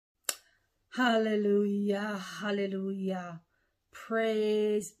Hallelujah, hallelujah.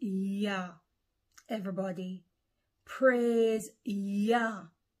 Praise Yah, everybody. Praise Yah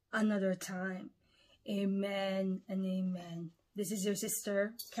another time. Amen and amen. This is your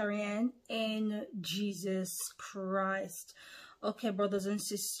sister, Kerry-Ann, in Jesus Christ. Okay, brothers and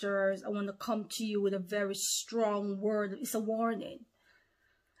sisters, I want to come to you with a very strong word. It's a warning.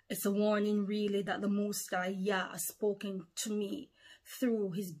 It's a warning, really, that the Most High Yah has spoken to me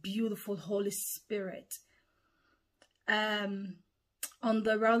through his beautiful Holy Spirit. On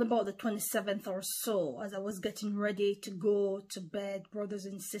the round about the 27th or so, as I was getting ready to go to bed, brothers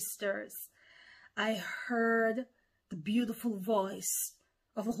and sisters, I heard the beautiful voice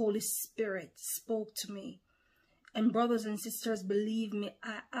of the Holy Spirit spoke to me. And brothers and sisters, believe me,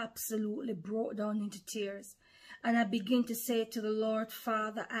 I absolutely broke down into tears. And I began to say to the Lord,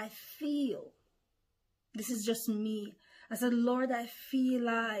 Father, I feel, this is just me. I said, Lord, I feel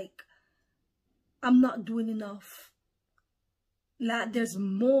like I'm not doing enough. Like there's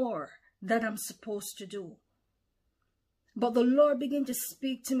more that I'm supposed to do. But the Lord began to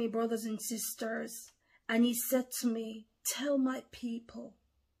speak to me, brothers and sisters. And he said to me, tell my people.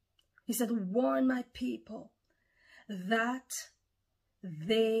 He said, warn my people that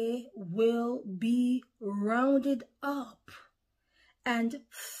they will be rounded up and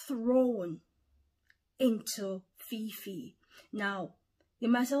thrown into Fifi. Now, you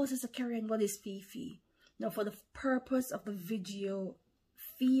might say, Sister Kerry-Ann, what is Fifi? Now, for the purpose of the video,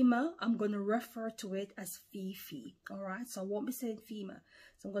 Fhema, I'm going to refer to it as Fifi. Alright, so I won't be saying Fhema.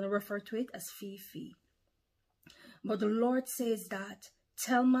 So I'm going to refer to it as Fifi. But the Lord says that,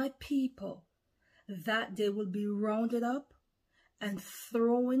 tell my people that they will be rounded up and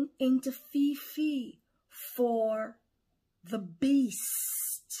thrown into Fifi for the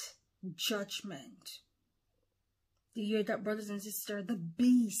beast judgment. Do you hear that, brothers and sisters? The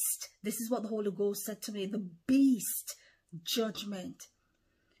beast. This is what the Holy Ghost said to me. The beast judgment.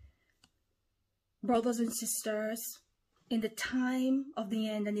 Brothers and sisters, in the time of the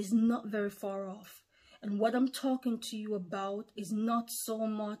end, and it's not very far off. And what I'm talking to you about is not so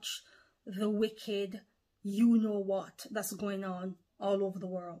much the wicked, you know what, that's going on all over the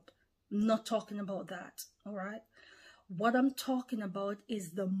world. I'm not talking about that, all right? What I'm talking about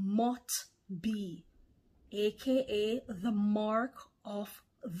is the MOTB, aka the mark of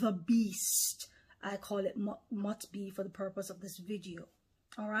the beast. I call it MOTB for the purpose of this video,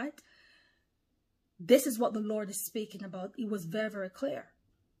 all right? This is what the Lord is speaking about. It was very, very clear.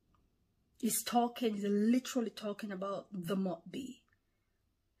 He's literally talking about the MOTB.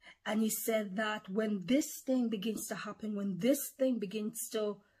 And he said that when this thing begins to happen, when this thing begins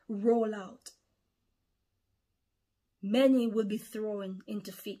to roll out, many will be thrown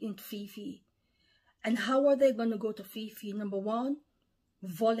into Fifi. And how are they going to go to Fifi? Number one,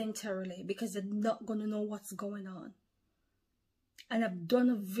 voluntarily, because they're not going to know what's going on. And I've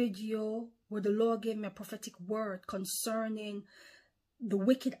done a video where the Lord gave me a prophetic word concerning the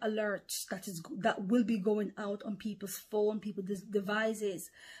wicked alerts that will be going out on people's phone, people's devices,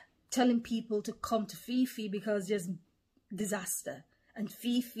 telling people to come to Fifi because there's disaster. And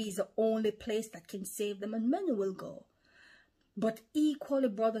Fifi is the only place that can save them, and many will go. But equally,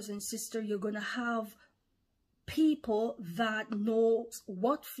 brothers and sisters, you're going to have people that know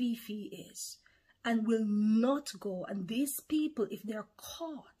what Fifi is and will not go. And these people, if they're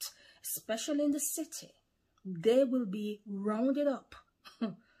caught, especially in the city, they will be rounded up.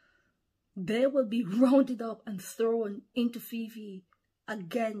 They will be rounded up and thrown into Fifi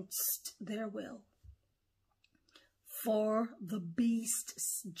against their will for the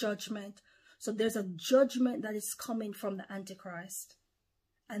beast's judgment. So there's a judgment that is coming from the Antichrist,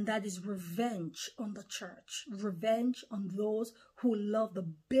 and that is revenge on the church, revenge on those who love the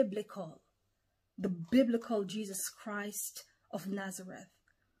biblical Jesus Christ of Nazareth.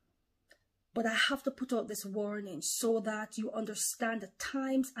 But I have to put out this warning so that you understand the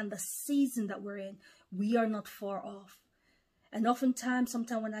times and the season that we're in. We are not far off. And oftentimes,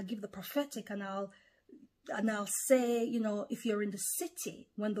 sometimes when I give the prophetic and I'll say, you know, if you're in the city,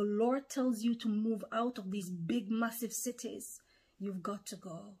 when the Lord tells you to move out of these big, massive cities, you've got to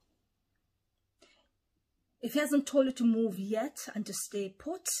go. If he hasn't told you to move yet and to stay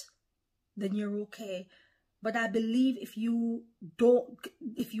put, then you're okay. But I believe if you do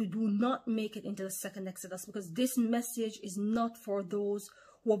not make it into the second Exodus, because this message is not for those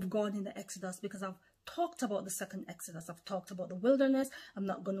who have gone in the Exodus, because I've talked about the second Exodus. I've talked about the wilderness. I'm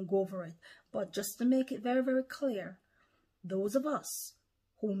not going to go over it. But just to make it very, very clear, those of us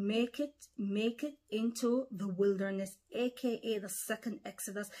who make it into the wilderness, aka the second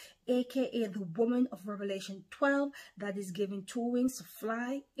Exodus, aka the woman of Revelation 12 that is given 2 wings to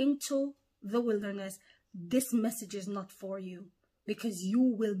fly into the wilderness, this message is not for you. Because you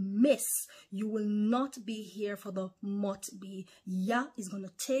will miss, you will not be here for the MOTB. Yah is going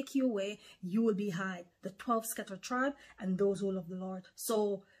to take you away. You will be hid. The 12 scattered tribe and those who love the Lord.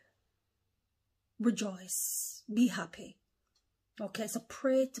 So rejoice, be happy. Okay, so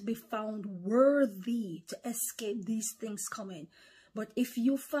pray to be found worthy to escape these things coming. But if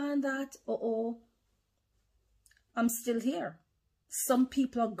you find that, I'm still here. Some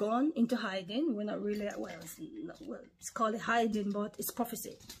people are gone into hiding. We're not really, well, it's called hiding, but it's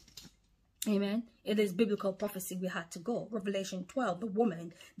prophecy. Amen. It is biblical prophecy. We had to go. Revelation 12, the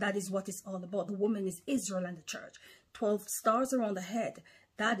woman, that is what it's all about. The woman is Israel and the church. 12 stars around the head.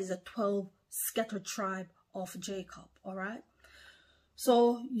 That is a 12 scattered tribe of Jacob. All right.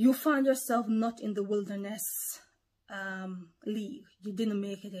 So you find yourself not in the wilderness league. You didn't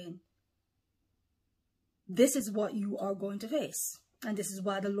make it in. This is what you are going to face. And this is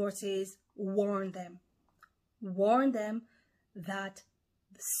why the Lord says, warn them. Warn them that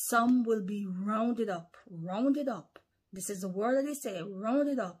some will be rounded up. Rounded up. This is the word that they say.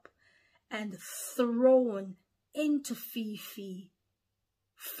 Rounded up. And thrown into Fifi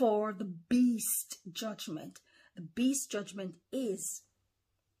for the beast judgment. The beast judgment is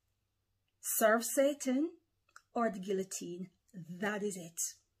serve Satan or the guillotine. That is it.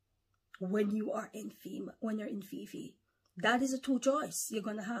 When you are in Fhema, when you're in Fifi, that is a two choice you're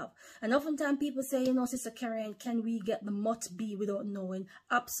going to have. And oftentimes people say, you know, Sister Kerry-Ann, can we get the MOTB without knowing?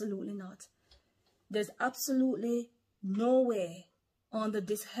 Absolutely not. There's absolutely no way under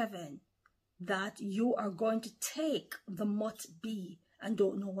this heaven that you are going to take the MOTB and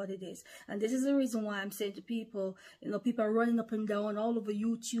don't know what it is. And this is the reason why I'm saying to people, you know, people are running up and down all over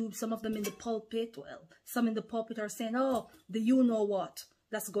YouTube, some of them in the pulpit. Well, some in the pulpit are saying, oh, the you know what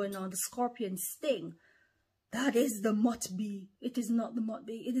that's going on, the scorpion sting. That is the MOTB. It is not the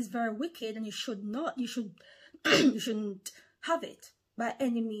MOTB. It is very wicked, and you should not, you should, you shouldn't have it by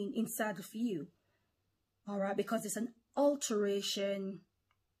any means inside of you. All right, because it's an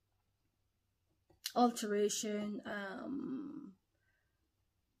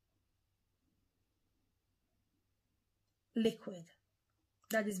liquid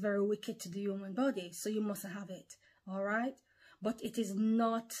that is very wicked to the human body, so you mustn't have it. All right, but it is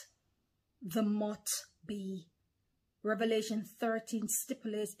not the MOTB. Revelation 13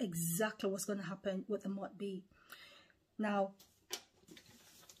 stipulates exactly what's going to happen with the MOTB. Now,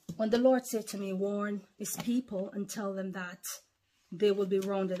 when the Lord said to me, warn his people and tell them that they will be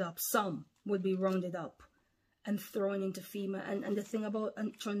rounded up, some will be rounded up and thrown into Fhema, and the thing about,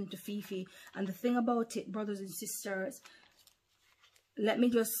 and thrown into Fifi, and the thing about it, brothers and sisters, let me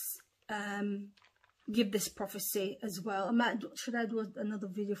just give this prophecy as well. Should I do another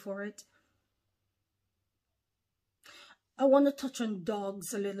video for it? I want to touch on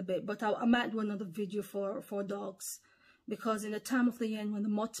dogs a little bit, but I might do another video for dogs, because in the time of the end, when the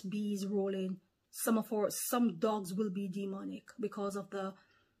MOTB is rolling, some dogs will be demonic because of the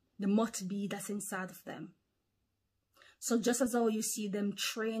MOTB that's inside of them. So just as how you see them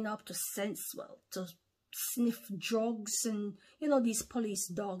train up to sense, well, to sniff drugs, and you know, these police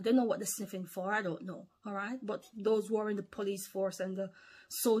dogs, they know what they're sniffing for. I don't know, all right, but those who are in the police force and the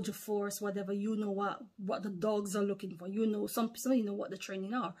soldier force, whatever, you know what the dogs are looking for. You know, some you know what the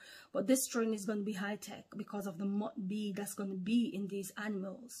training are, but this training is going to be high tech because of the MOTB that's going to be in these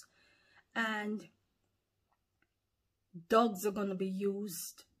animals. And dogs are going to be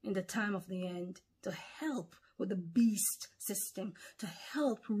used in the time of the end to help with the beast system, to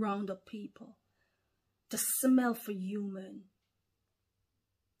help round up people, to smell for human.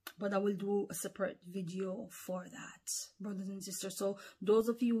 But I will do a separate video for that, brothers and sisters. So those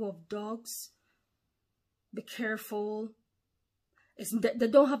of you who have dogs, be careful. They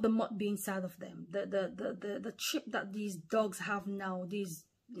don't have the MOTB inside of them. The chip that these dogs have now, these,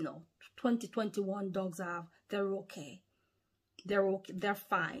 you know, 2021 dogs have, they're okay. They're okay. They're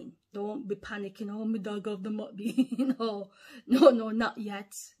fine. Don't be panicking. Oh, my dog have the MOTB. No, not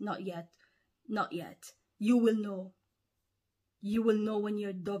yet. Not yet. Not yet. You will know. You will know when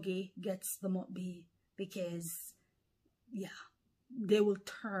your doggy gets the MOTB, because, yeah, they will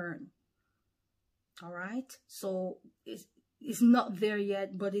turn. All right? So it's not there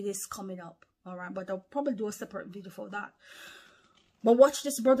yet, but it is coming up. All right? But I'll probably do a separate video for that. But watch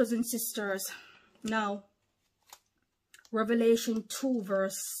this, brothers and sisters. Now, Revelation 2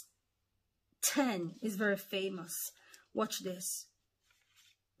 verse 10 is very famous. Watch this.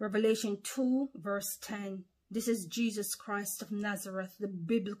 Revelation 2 verse 10. This is Jesus Christ of Nazareth,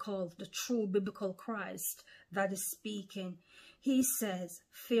 the true biblical Christ that is speaking. He says,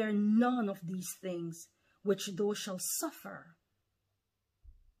 fear none of these things which thou shalt suffer.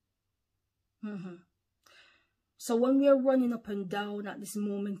 So when we are running up and down at this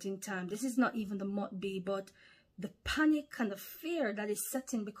moment in time, this is not even the MOTB, but the panic and the fear that is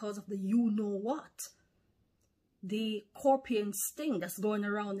setting because of the you-know-what. The scorpion sting that's going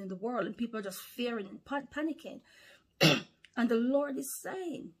around in the world, and people are just fearing and panicking. And the Lord is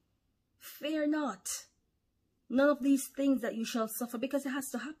saying, fear not. None of these things that you shall suffer, because it has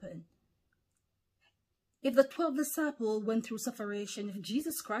to happen. If the 12 disciples went through suffering, if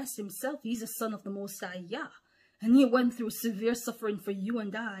Jesus Christ himself, he's the Son of the Most AHAYAH, and he went through severe suffering for you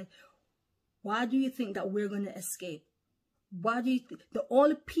and I, why do you think that we're going to escape? Why do you think the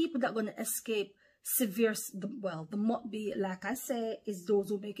only people that are going to escape severe, the MOTB, like I say, is those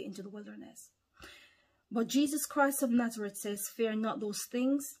who make it into the wilderness? But Jesus Christ of Nazareth says, fear not those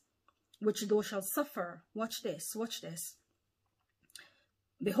things which thou shalt suffer. Watch this, watch this.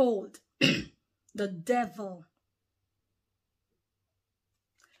 Behold, the devil.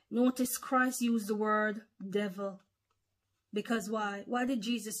 Notice Christ used the word devil. Because why? Why did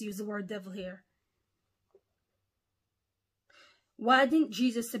Jesus use the word devil here? Why didn't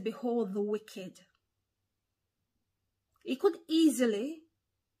Jesus say, behold the wicked? He could easily,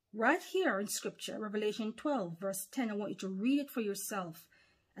 right here in scripture, Revelation 12, verse 10, I want you to read it for yourself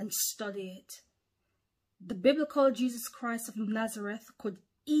and study it. The biblical Jesus Christ of Nazareth could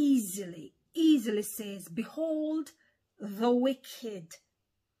easily says, behold the wicked.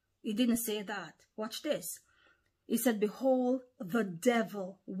 He didn't say that. Watch this. He said, behold the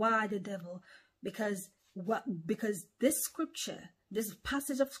devil. Why the devil? Because this scripture, this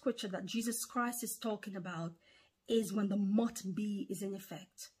passage of scripture that Jesus Christ is talking about is when the MOTB is in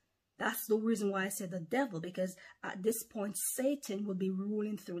effect. That's the reason why I say the devil, because at this point Satan will be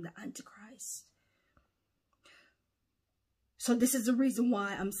ruling through the Antichrist. So this is the reason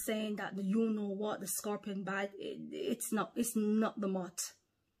why I'm saying that the you-know-what, the scorpion bite, it's not the MOT.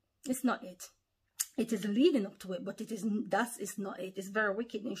 It's not it. It is leading up to it, but it is not it. It's very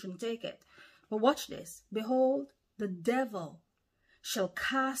wicked and you shouldn't take it. But watch this. Behold, the devil shall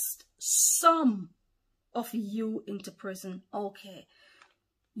cast some of you into prison. Okay.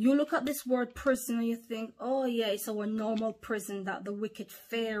 You look at this word prison and you think, oh yeah, it's our normal prison that the wicked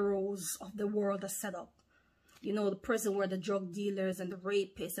pharaohs of the world are set up. You know, the prison where the drug dealers and the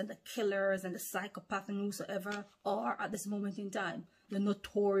rapists and the killers and the psychopaths and whosoever are at this moment in time. The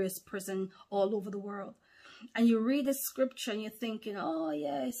notorious prison all over the world. And you read the scripture and you're thinking, oh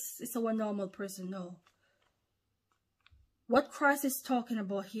yes, it's our normal prison. No. What Christ is talking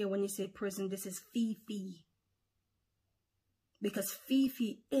about here when you say prison, this is Fifi. Because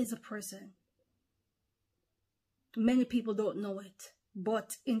Fifi is a prison. Many people don't know it.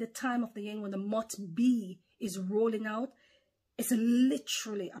 But in the time of the end, when the MOTB is rolling out, it's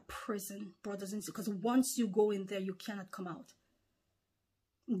literally a prison, brothers and sisters. Because once you go in there, you cannot come out.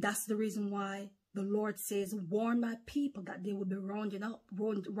 That's the reason why the Lord says, warn my people that they will be rounded up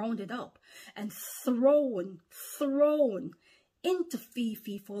and thrown into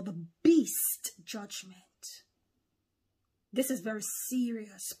Fifi for the beast judgment. This is very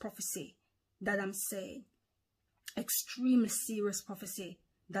serious prophecy that I'm saying. Extremely serious prophecy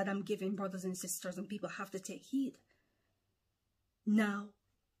that I'm giving, brothers and sisters, and people have to take heed. Now,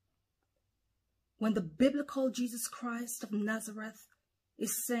 when the biblical Jesus Christ of Nazareth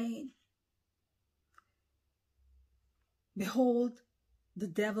is saying, behold, the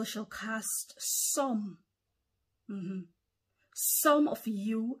devil shall cast some of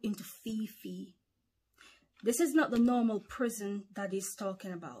you into Fifi. This is not the normal prison that he's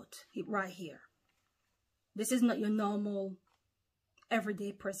talking about right here. This is not your normal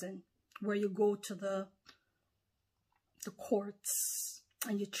everyday prison where you go to the courts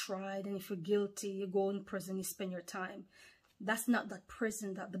and you're tried, and if you're guilty, you go in prison, you spend your time. That's not that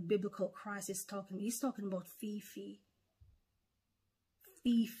prison that the biblical Christ is talking about. He's talking about Fifi.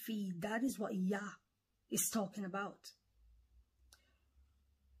 Fifi, that is what Yah is talking about.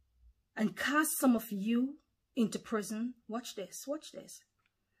 And cast some of you into prison. Watch this, watch this.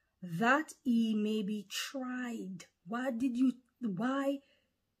 That ye may be tried. Why did you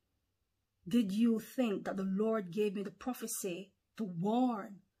think that the Lord gave me the prophecy to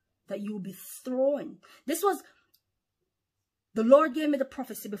warn that you will be thrown? This was, the Lord gave me the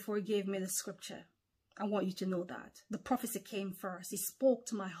prophecy before he gave me the scripture. I want you to know that. The prophecy came first. He spoke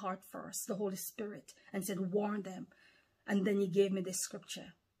to my heart first, the Holy Spirit, and said, warn them. And then he gave me this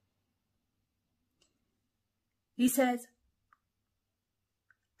scripture. He says,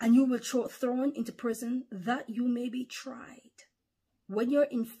 and you will be thrown into prison that you may be tried. When you're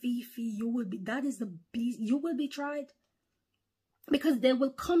in Fifi, you will be, that is the beast, you will be tried. Because they will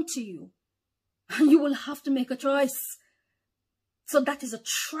come to you. And you will have to make a choice. So that is a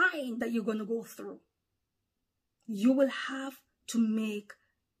trying that you're going to go through. You will have to make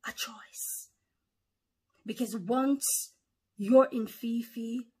a choice. Because once you're in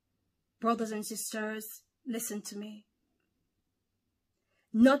Fifi, brothers and sisters, listen to me.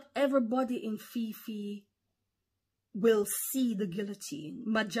 Not everybody in Fifi will see the guillotine.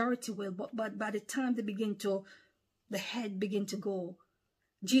 Majority will, but by the time the head begin to go,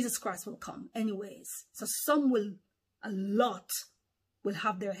 Jesus Christ will come anyways. So a lot will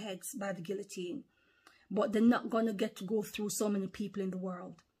have their heads by the guillotine. But they're not going to get to go through so many people in the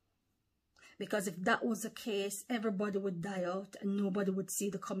world. Because if that was the case, everybody would die out and nobody would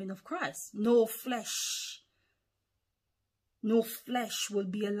see the coming of Christ. No flesh will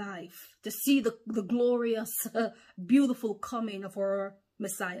be alive to see the glorious, beautiful coming of our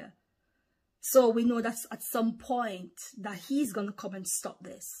Messiah. So we know that at some point that he's going to come and stop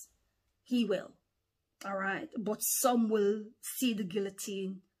this. He will. All right. But some will see the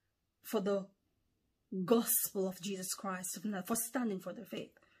guillotine for the gospel of Jesus Christ, for standing for their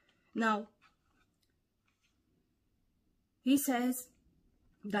faith. Now, he says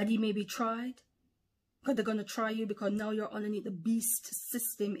that he may be tried, because they're going to try you because now you're underneath the beast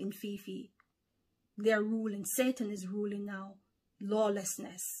system in Fifi. They're ruling. Satan is ruling now.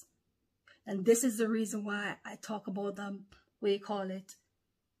 Lawlessness. And this is the reason why I talk about them, what you call it,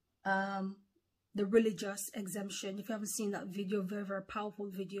 the religious exemption. If you haven't seen that video, very, very powerful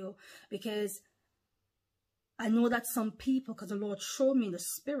video, because I know that some people, because the Lord showed me in the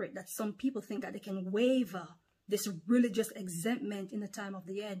spirit, that some people think that they can waiver this religious exemptment in the time of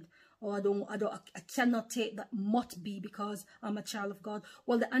the end. Or I cannot take that MOTB because I'm a child of God.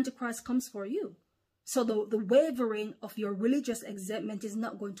 Well, the Antichrist comes for you. So the wavering of your religious exemptment is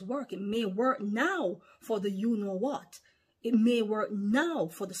not going to work. It may work now for the you-know-what. It may work now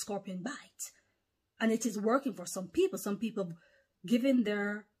for the scorpion bite. And it is working for some people. Some people giving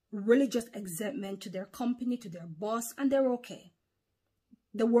their religious exemptment to their company, to their boss, and they're okay.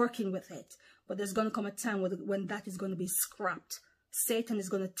 They're working with it. But there's going to come a time when that is going to be scrapped. Satan is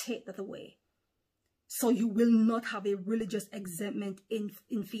going to take that away. So you will not have a religious exemptment in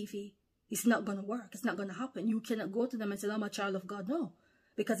Fifi. It's not going to work. It's not going to happen. You cannot go to them and say, I'm a child of God. No,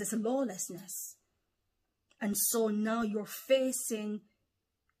 because it's a lawlessness. And so now you're facing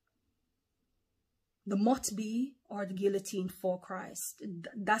the MOTB or the guillotine for Christ.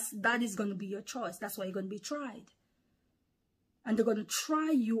 That is going to be your choice. That's why you're going to be tried. And they're going to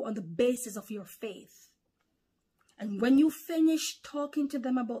try you on the basis of your faith. And when you finish talking to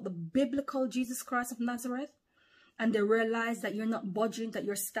them about the biblical Jesus Christ of Nazareth, and they realize that you're not budging, that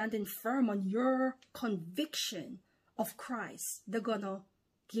you're standing firm on your conviction of Christ, they're going to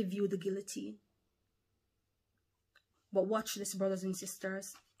give you the guillotine. But watch this, brothers and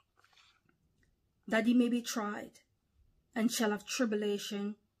sisters. That he may be tried and shall have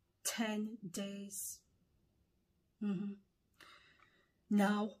tribulation 10 days.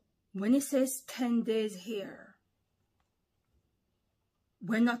 Now, when it says 10 days here,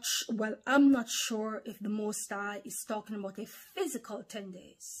 I'm not sure if the Most High is talking about a physical 10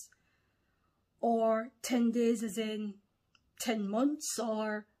 days. Or 10 days as in 10 months,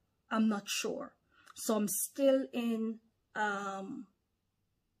 or I'm not sure. So I'm still in, I'm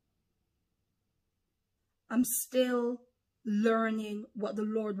still learning what the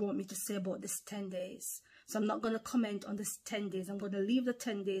Lord wants me to say about this 10 days. So I'm not going to comment on this 10 days. I'm going to leave the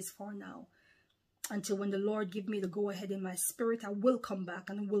 10 days for now. Until when the Lord give me the go ahead in my spirit, I will come back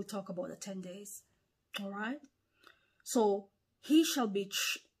and we'll talk about the 10 days. All right. So he shall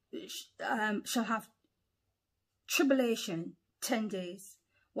have tribulation 10 days.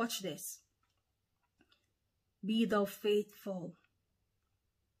 Watch this. Be thou faithful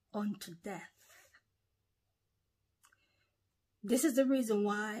unto death. This is the reason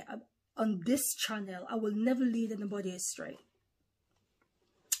why on this channel, I will never lead anybody astray.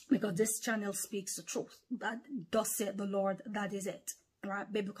 Because this channel speaks the truth. That does say the Lord, that is it. Right?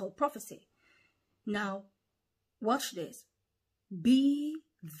 Biblical prophecy. Now, watch this. Be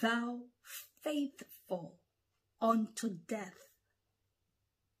thou faithful unto death.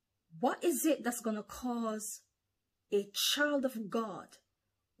 What is it that's going to cause a child of God,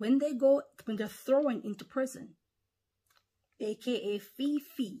 when they're thrown into prison, aka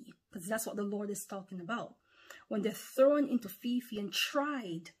Fifi, because that's what the Lord is talking about. When they're thrown into Fifi and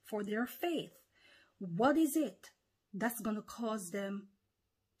tried for their faith, what is it that's going to cause them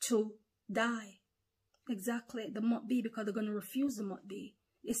to die? Exactly, the MOTB, because they're going to refuse the MOTB.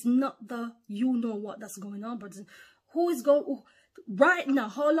 It's not the you-know-what that's going on, but who is going... Right now,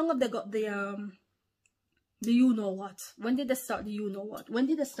 how long have they got the you-know-what? When did they start the you-know-what? When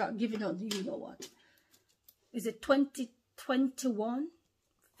did they start giving out the you-know-what? Is it 20... 21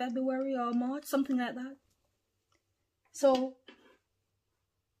 February or March, something like that. So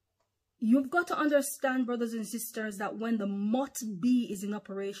you've got to understand, brothers and sisters, that when the MOTB is in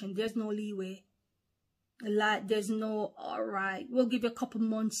operation, there's no leeway. Like, there's no, all right, we'll give you a couple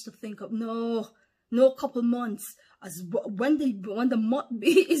months to think of. No couple months. As when the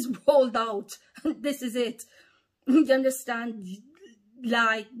MOTB is rolled out, this is it. You understand?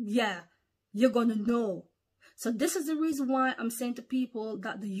 Like, yeah, you're gonna know. So this is the reason why I'm saying to people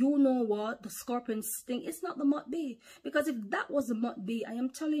that the the scorpion sting, it's not the MOTB. Because if that was the MOTB, I am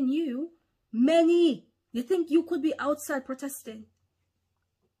telling you, you think you could be outside protesting?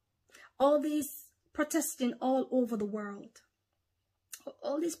 All these protesting all over the world.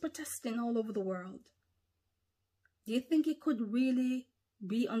 All this protesting all over the world. Do you think it could really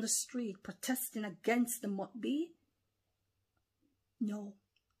be on the street protesting against the MOTB? No.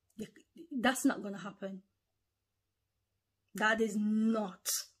 That's not going to happen. That is not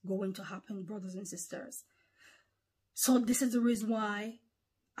going to happen, brothers and sisters. So this is the reason why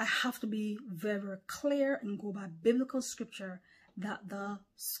I have to be very, very clear and go by biblical scripture that the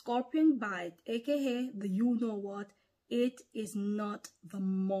scorpion bite, aka the you-know-what, it is not the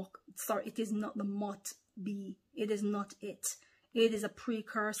it is not the MOTB. It is not it. It is a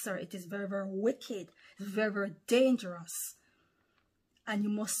precursor. It is very, very wicked. It's very, very dangerous. And you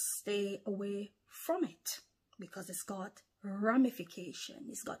must stay away from it because it's got ramification.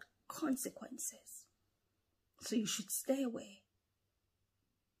 It's got consequences. So you should stay away.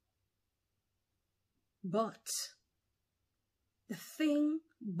 But if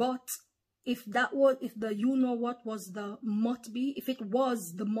the you-know-what was the MOTB, if it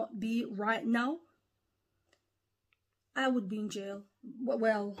was the MOTB right now, I would be in jail.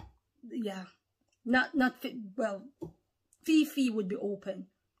 Well, yeah. Well, Fifi would be open.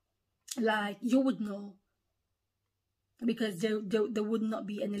 Like, you would know. Because there would not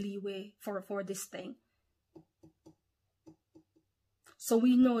be any leeway for this thing. So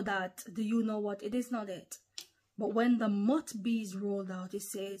we know that the you-know-what, it is not it. But when the MOTB is rolled out, it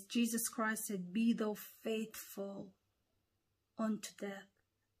says, Jesus Christ said, be thou faithful unto death.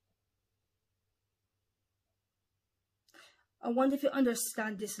 I wonder if you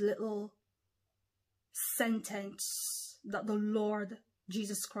understand this little sentence that the Lord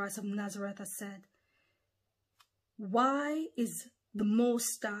Jesus Christ of Nazareth has said. Why is the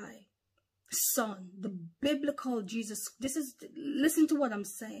Most High Son, the biblical Jesus, listen to what I'm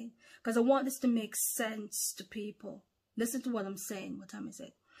saying, because I want this to make sense to people. Listen to what I'm saying. What time is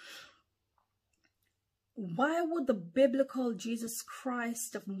it? Why would the biblical Jesus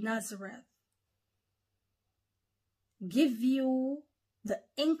Christ of Nazareth give you the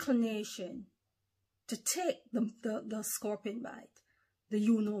inclination to take the scorpion bite, the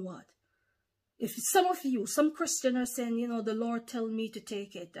you-know-what? If some of you, some Christians are saying, you know, the Lord tell me to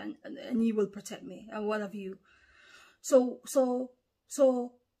take it and he will protect me and what have you. So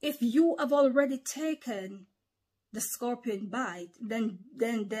if you have already taken the scorpion bite, then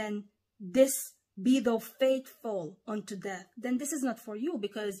this be thou faithful unto death, then this is not for you,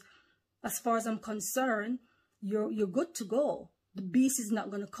 because as far as I'm concerned, you're good to go. The beast is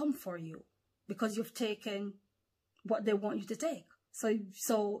not going to come for you because you've taken what they want you to take. So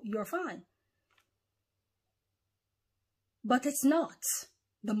you're fine. But it's not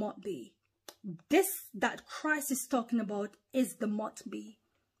the MOTB. This that Christ is talking about is the MOTB.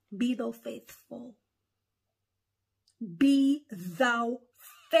 Be thou faithful. Be thou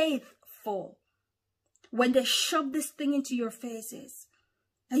faithful. When they shove this thing into your faces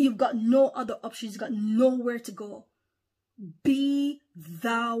and you've got no other options, you've got nowhere to go, be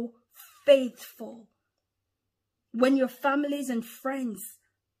thou faithful. When your families and friends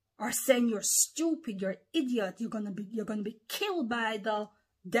are saying you're stupid, you're idiot, you're gonna be killed by the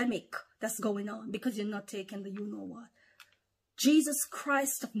demic that's going on because you're not taking the you-know-what. Jesus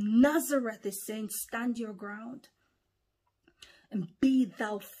Christ of Nazareth is saying, stand your ground and be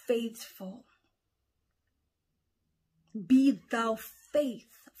thou faithful. Be thou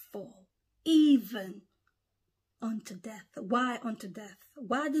faithful, even unto death. Why unto death?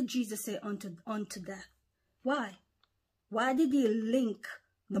 Why did Jesus say unto death? Why? Why did he link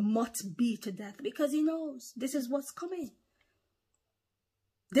the MOTB to death? Because he knows this is what's coming.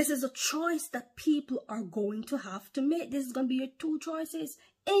 This is a choice that people are going to have to make. This is going to be your two choices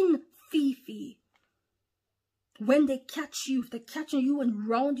in Fifi. When they catch you, if they're catching you and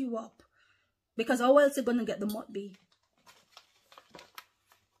round you up, because how else are going to get the MOTB?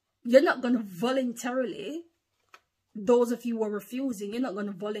 You're not going to voluntarily, those of you who are refusing, you're not going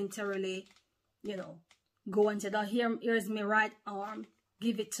to voluntarily, you know, go and say, oh, here's my right arm,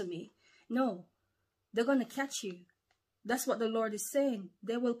 give it to me. No, they're going to catch you. That's what the Lord is saying.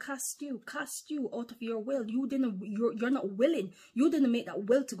 They will cast you out of your will. You're not willing. You didn't make that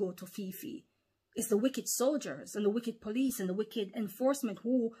will to go to Fifi. It's the wicked soldiers and the wicked police and the wicked enforcement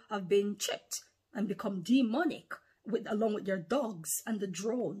who have been chipped and become demonic along with their dogs and the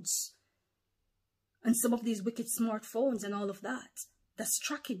drones. And some of these wicked smartphones and all of that. That's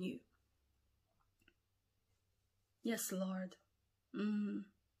tracking you. Yes, Lord.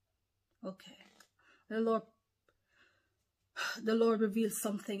 Okay. The Lord revealed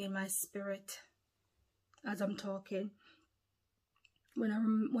something in my spirit as I'm talking.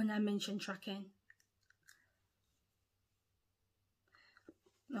 When I mentioned tracking.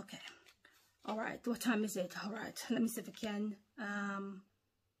 Okay. All right. What time is it? All right. Let me see if I can.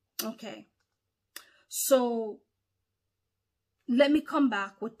 Okay. So let me come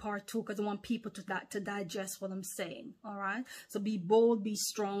back with part 2 because I want people to digest what I'm saying. All right. So be bold, be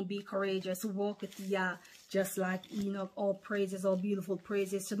strong, be courageous. Walk with Yah, just like Enoch. All praises, all beautiful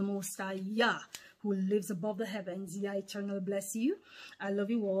praises to the Most High Yah, who lives above the heavens. Yah eternally bless you. I love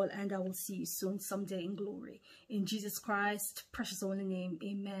you all, and I will see you soon, someday in glory. In Jesus Christ's precious holy name,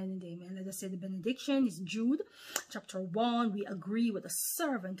 amen and amen. Let us say the benediction. Is Jude, chapter 1. We agree with the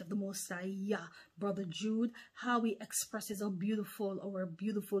servant of the Most High Yah, Brother Jude, how he expresses how beautiful,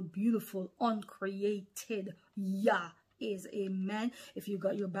 beautiful, uncreated Yah is. Amen. If you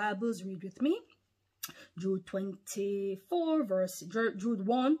got your Bibles, read with me. Jude 24, Jude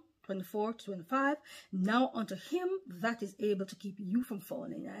 1. 24 to 25. Now unto him that is able to keep you from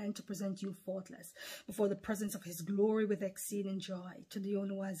falling and to present you faultless before the presence of his glory with exceeding joy, to the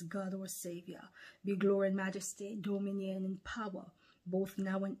only wise God our Savior, be glory and majesty, dominion and power, both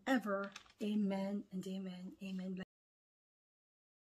now and ever. Amen and amen. Amen.